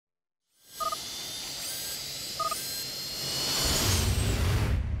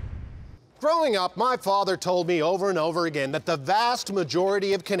Growing up, my father told me over and over again that the vast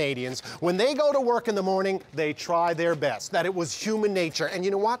majority of Canadians, when they go to work in the morning, they try their best, that it was human nature. And you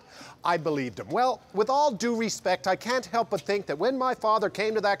know what? I believed him. Well, with all due respect, I can't help but think that when my father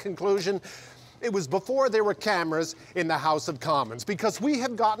came to that conclusion, it was before there were cameras in the House of Commons, because we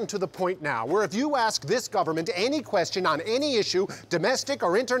have gotten to the point now where if you ask this government any question on any issue, domestic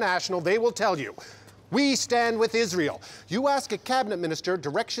or international, they will tell you, we stand with Israel. You ask a cabinet minister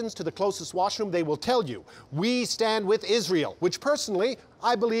directions to the closest washroom, they will tell you, we stand with Israel, which personally,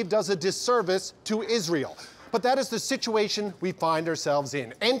 I believe does a disservice to Israel. But that is the situation we find ourselves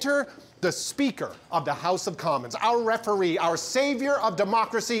in. Enter the Speaker of the House of Commons, our referee, our savior of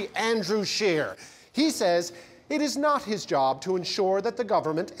democracy, Andrew Scheer. He says it is not his job to ensure that the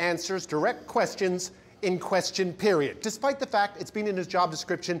government answers direct questions in question period, despite the fact it's been in his job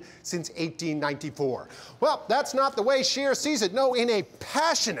description since 1894. Well, that's not the way Scheer sees it. No, in a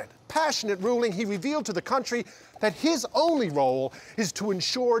passionate ruling, he revealed to the country that his only role is to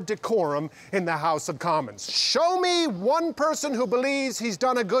ensure decorum in the House of Commons. Show me one person who believes he's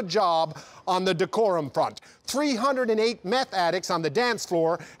done a good job on the decorum front. 308 meth addicts on the dance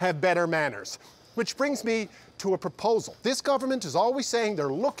floor have better manners. Which brings me to a proposal. This government is always saying they're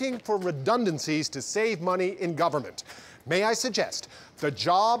looking for redundancies to save money in government. May I suggest the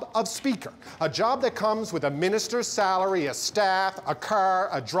job of Speaker, a job that comes with a minister's salary, a staff, a car,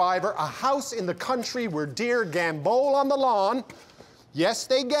 a driver, a house in the country where deer gambol on the lawn. Yes,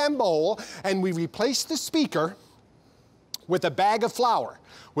 they gambol, and we replace the Speaker with a bag of flour,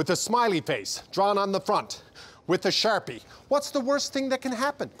 with a smiley face drawn on the front, with a Sharpie. What's the worst thing that can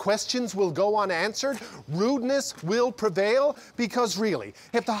happen? Questions will go unanswered, rudeness will prevail, because really,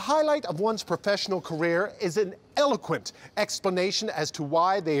 if the highlight of one's professional career is an eloquent explanation as to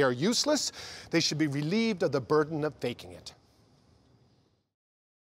why they are useless, they should be relieved of the burden of faking it.